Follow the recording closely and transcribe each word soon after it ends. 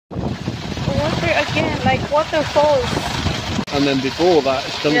here again, like waterfalls. And then before that,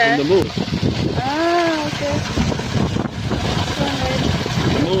 it's coming from the moor. Ah, okay.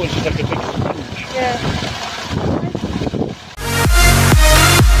 The moor is like a big sponge. Yeah.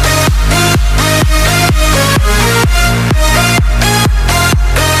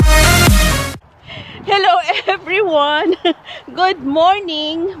 Hello everyone. Good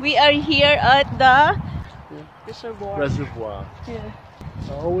morning. We are here at the reservoir. Yeah.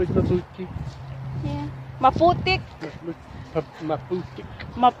 Always maputi. Yeah. Maputik. Maputik.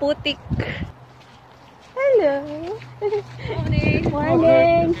 Maputik. Hello. Morning.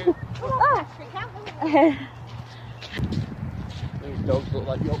 Morning. Ah. These dogs look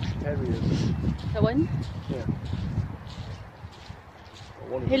like Yorkshire Terriers. The one? Yeah.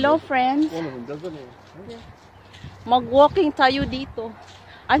 Hello friends. One of them doesn't he? Yeah. Mag-walking tayo dito.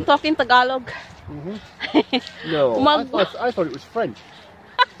 I'm talking Tagalog. No, I thought it was French.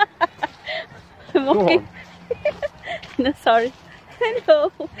 Go on. No, sorry.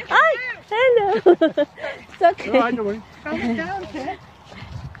 Hello. Hi. Hello. It's okay. No, I don't worry. Calm down, okay?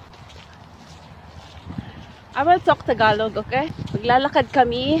 I will talk Tagalog, okay? Maglalakad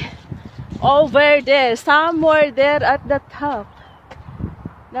kami over there, somewhere there at the top.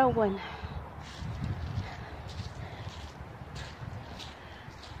 That one.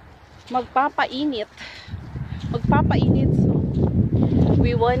 Magpapainit, so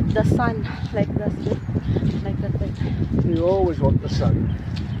we want the sun like that, like that. You always want the sun.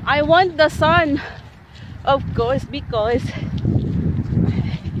 I want the sun, of course, because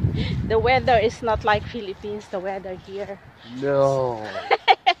the weather is not like Philippines. The weather here. No.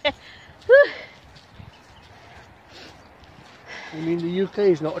 You mean the UK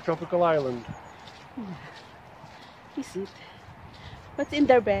is not a tropical island? Is it? What's in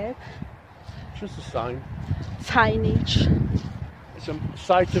there, babe? Just a sign. Signage. It's a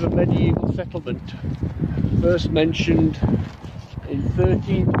site of a medieval settlement, first mentioned in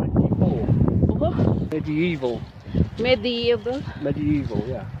 1324. Oh. Medieval. Medieval. Medieval,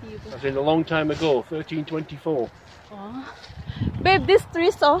 yeah. As in a long time ago, 1324. Oh. Babe, this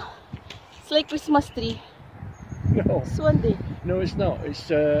tree, oh, it's like Christmas tree. No. This one day. No, it's not. It's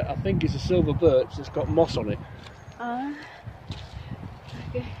I think it's a silver birch that's got moss on it. Ah.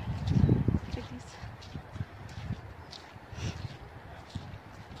 Okay. Like this.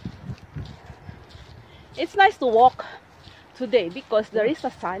 It's nice to walk today because there is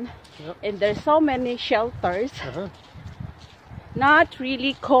a sun. Yep. And there's so many shelters. Not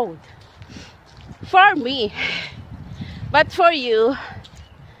really cold for me, but for you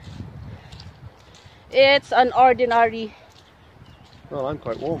it's an ordinary. Well, I'm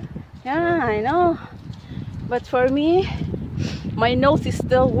quite warm. Yeah, I know, but for me my nose is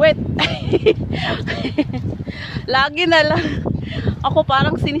still wet. Lagi na lang ako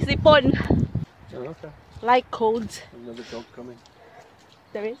parang sinisipon. Oh, okay. Like colds. Another dog coming.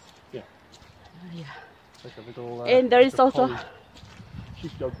 There is? Yeah. Yeah. Like a little, and there is also collie.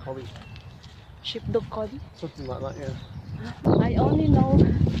 Sheepdog collie. Sheepdog collie? Something like that, yeah. I only know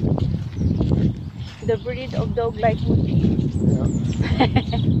the breed of dog like Muti. Yeah.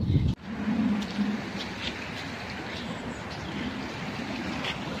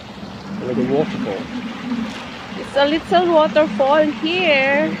 Like a waterfall. It's a little waterfall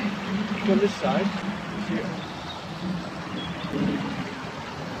here. On this side. See it?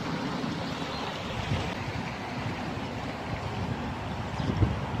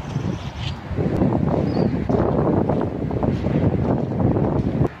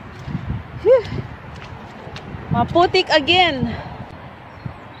 Maputik again.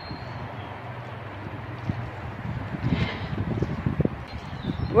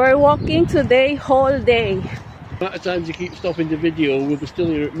 We're walking today whole day. The amount of times you keep stopping the video, we'll be still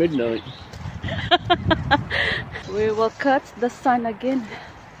here at midnight. We will cut the sun again.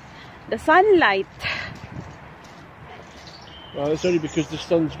 The sunlight. Well, it's only because the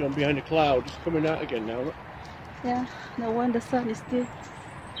sun's gone behind a cloud. It's coming out again now. Look. Yeah, no one, the sun is still.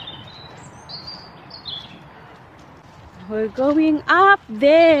 We're going up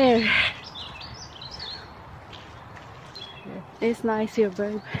there. It's nice here,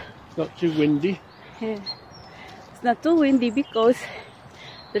 babe. It's not too windy. Yeah. It's not too windy because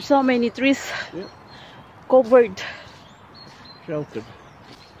there's so many trees covered. Sheltered.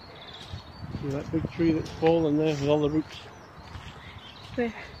 See that big tree that's fallen there with all the roots?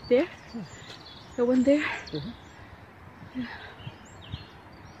 Where? There? Yeah. The one there? Yeah.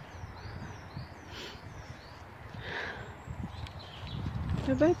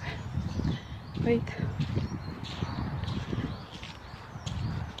 Hey, babe. Wait.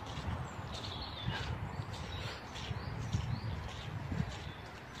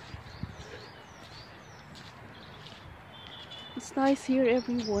 It's nice here,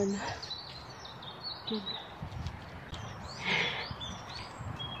 everyone. Good.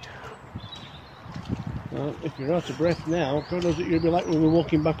 Well, if you're out of breath now, God knows what you'll be like when we're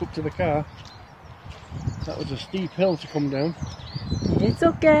walking back up to the car. That was a steep hill to come down. It's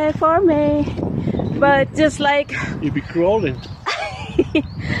okay for me, but just like you'd be crawling.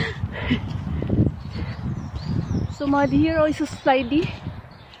 So muddy here, oh, it's so slidey.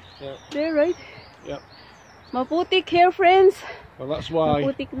 Yeah. There, right? Yeah. Maputik here, friends. Well, that's why.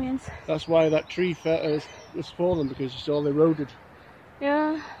 Maputik means. That's why that tree was fallen, because it's all eroded.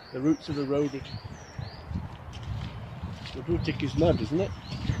 Yeah. The roots are eroded. Maputik is mud, isn't it?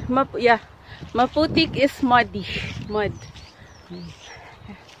 Yeah. Maputik is muddy. Mud.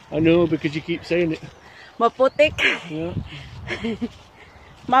 I know, because you keep saying it. Maputik. Yeah.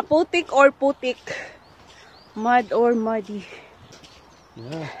 Maputik or putik. Mud or muddy.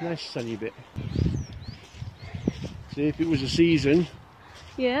 Yeah, nice sunny bit. See, if it was a season,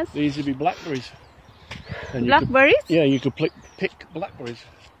 yes, these would be blackberries. And blackberries? Yeah, you could pick blackberries.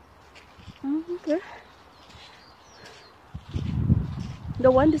 Oh, okay.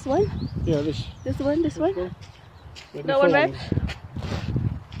 This one? Yeah, this one. The one, right?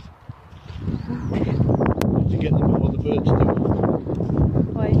 To get them before the birds do.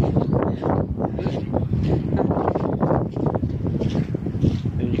 Why?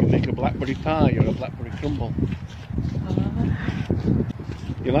 Then you can make a blackberry pie or a blackberry crumble.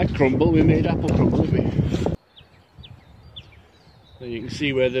 You like crumble? We made apple crumble, didn't we? Then you can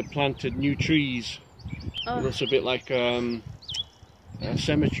see where they've planted new trees. It looks a bit like a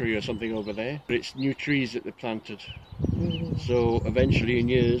cemetery or something over there, but it's new trees that they've planted. So eventually in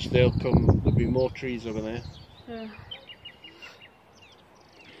years there'll be more trees over there. Yeah.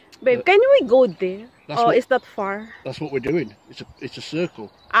 Babe, can we go there? Is that far? That's what we're doing. It's a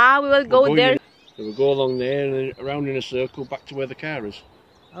circle. We will go there. So we'll go along there and then around in a circle back to where the car is.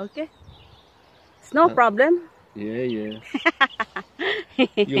 Okay. It's no problem. Yeah.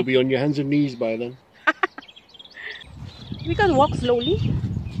 You'll be on your hands and knees by then. We can walk slowly.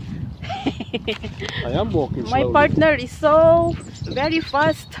 I am walking slowly. My partner is so very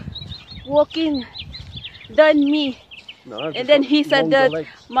fast walking than me. No, and then he said that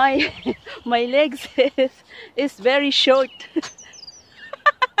my legs is very short.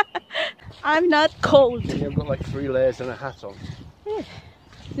 I'm not cold. And you've got like 3 layers and a hat on.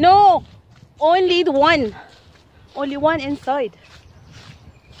 No, only one. Only one inside.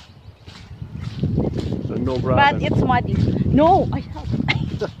 So no bra. But then. it's muddy. No, I have.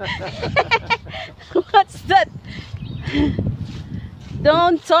 What's that?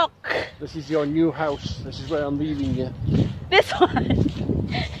 Don't talk. This is your new house. This is where I'm leaving you. This one.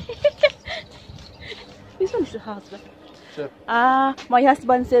 This one is the husband. Sure. My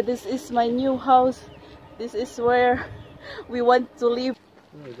husband said this is my new house. This is where we want to live.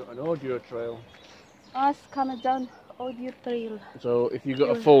 Oh, you've got an audio trail. Scammonden audio trail. So if you got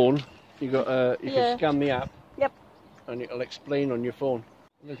a phone, you can scan the app. Yep. And it'll explain on your phone.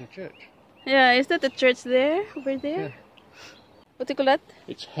 There's a church. Yeah, is that the church there? Over there? Yeah. What do you call that?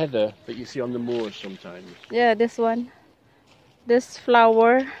 It's heather that you see on the moors sometimes. Yeah, this one. This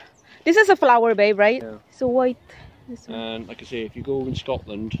flower. This is a flower, babe, right? Yeah. So white. This one. And like I say, if you go in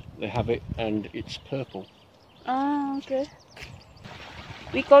Scotland, they have it and it's purple. Okay.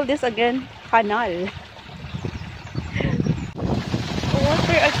 We call this again canal.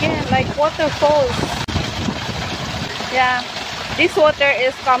 Water again, like waterfalls. Yeah, this water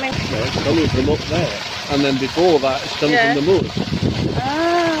is coming. Yeah, it's coming from up there, and then before that, it's coming from the moors.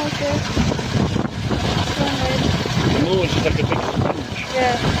 Okay. The moors is like a big sponge.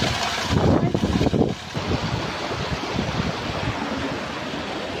 Yeah.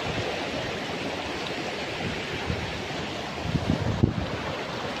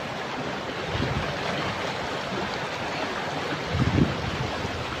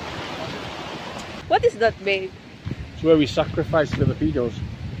 What is that, babe? It's where we sacrifice Filipinos.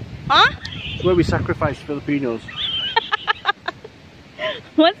 Huh? It's where we sacrifice Filipinos.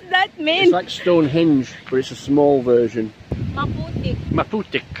 What's that mean? It's like Stonehenge, but it's a small version. Maputik.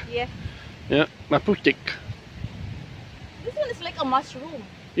 Maputik. Yeah. Yeah, Maputik. This one is like a mushroom.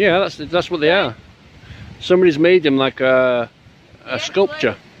 Yeah, that's what they are. Somebody's made them like a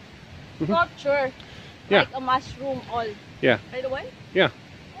sculpture. Sculpture. Yeah. Like a mushroom all. Yeah. By the way? Yeah.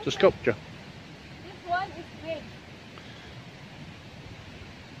 It's a sculpture. This one is big.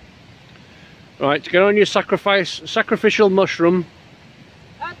 Right, get on your sacrificial mushroom.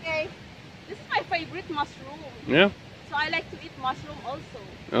 Okay. This is my favorite mushroom. Yeah. So I like to eat mushroom also.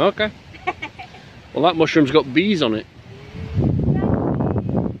 Okay. Well, that mushroom's got bees on it.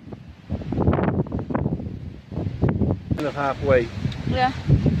 Kind of halfway. Yeah.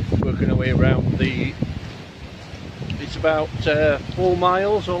 Working our way around the. It's about 4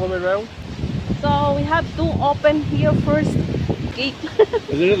 miles all the way around. So we have to open here first gate.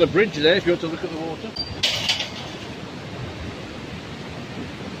 There's another bridge there if you want to look at the water.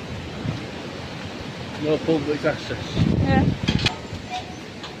 No public access. Yeah.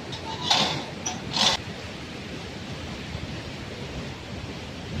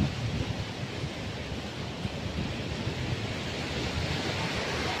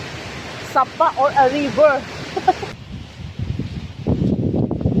 Sapa or a river.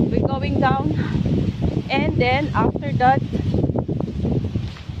 We're going down, and then after that,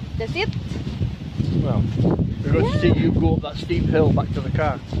 that's it. Well, we're going to see you go up that steep hill back to the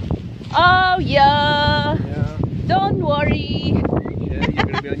car. Oh yeah. Yeah. Don't worry. Yeah, you're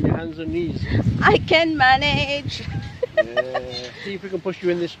going to be on your hands and knees. I can manage. Yeah. See if we can push you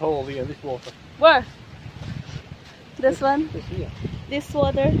in this hole here, this water. Where? This one? This here. This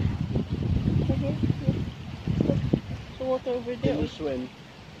water? Here. The water over there. Can you swim?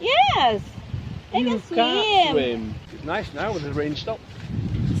 Yes! I You can can't swim. swim. It's nice now with the rain stopped.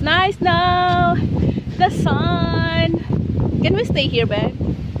 It's nice now. The sun. Can we stay here, babe?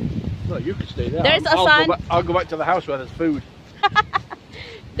 No, you could stay there. There's a sun. I'll go back to the house where there's food.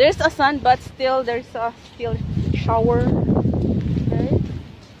 There's a sun, but still there's a shower. Right?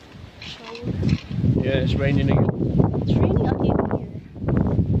 Shower. Yeah, it's raining again. It's raining again here.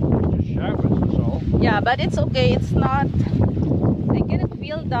 Just showers, that's all. Yeah, but it's okay. It's not. I cannot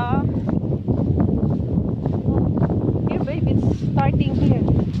feel the. Here, babe. It's starting here.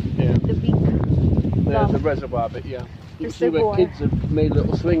 Yeah. The big. There's the reservoir bit, yeah. You can see where Reservoir. kids have made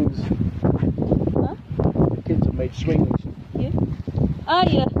little swings. Huh? The kids have made swings. Yeah. Ah,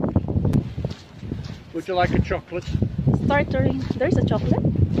 yeah. Would you like a chocolate? Start to rain. There's a chocolate.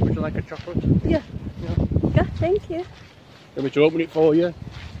 Would you like a chocolate? Yeah. Yeah. Yeah. Thank you. Want me to open it for you?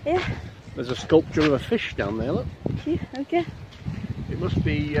 Yeah. There's a sculpture of a fish down there, look. Yeah. Okay. It must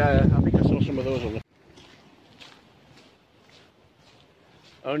be, I think I saw some of those on the...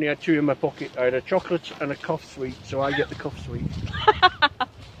 I only had 2 in my pocket. I had a chocolate and a cough sweet, so I get the cough sweet.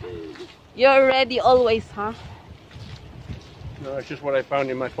 You're ready always, huh? No, it's just what I found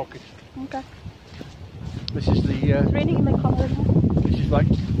in my pocket. Okay. This is the... It's raining in my cupboard. This is like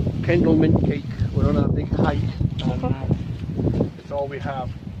Kendal mint cake. We're on our big hike, and it's all we have.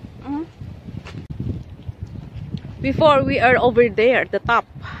 Before we are over there, the top.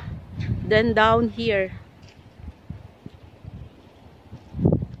 Then down here.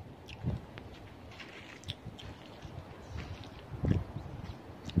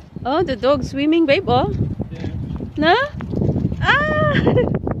 Oh, the dog swimming, babe. Oh, Yeah. no? Ah!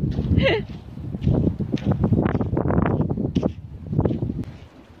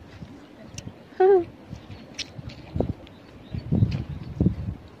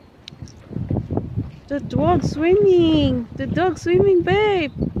 The dog swimming. The dog swimming,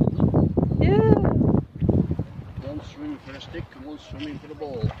 babe. Yeah. One swimming for a stick and one swimming for the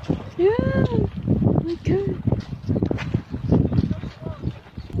ball. Yeah. Oh my God.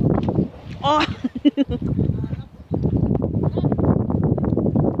 Oh.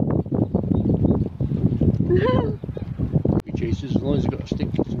 He chases as long as he's got a stick,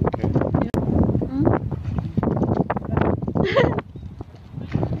 he doesn't care.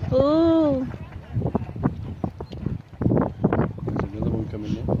 Oh. There's another one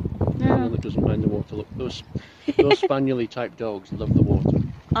coming there. Yeah. One that doesn't mind the water. Look, those spaniel-y type dogs love the water.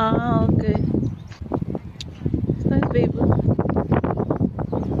 Ah, okay. It's nice, baby.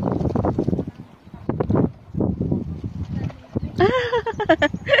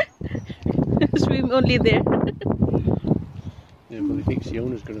 Swim only there. Yeah, but he thinks the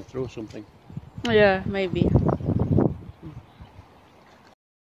owner's going to throw something. Yeah, maybe.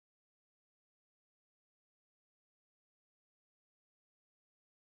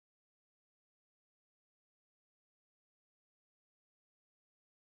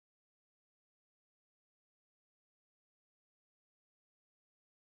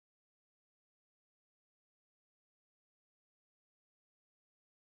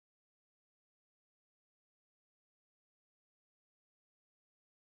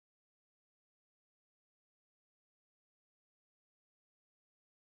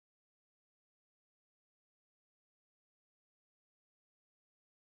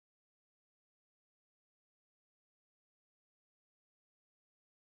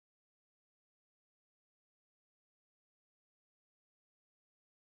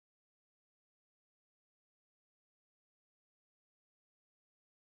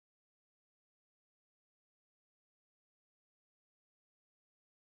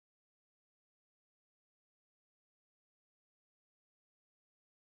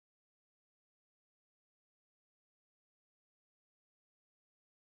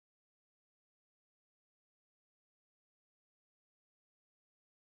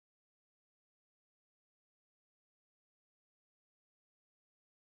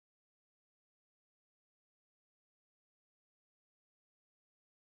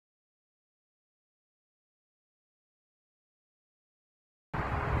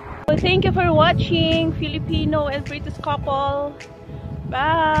 So thank you for watching, Filipino and British couple.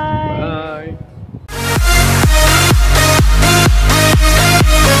 Bye. Bye.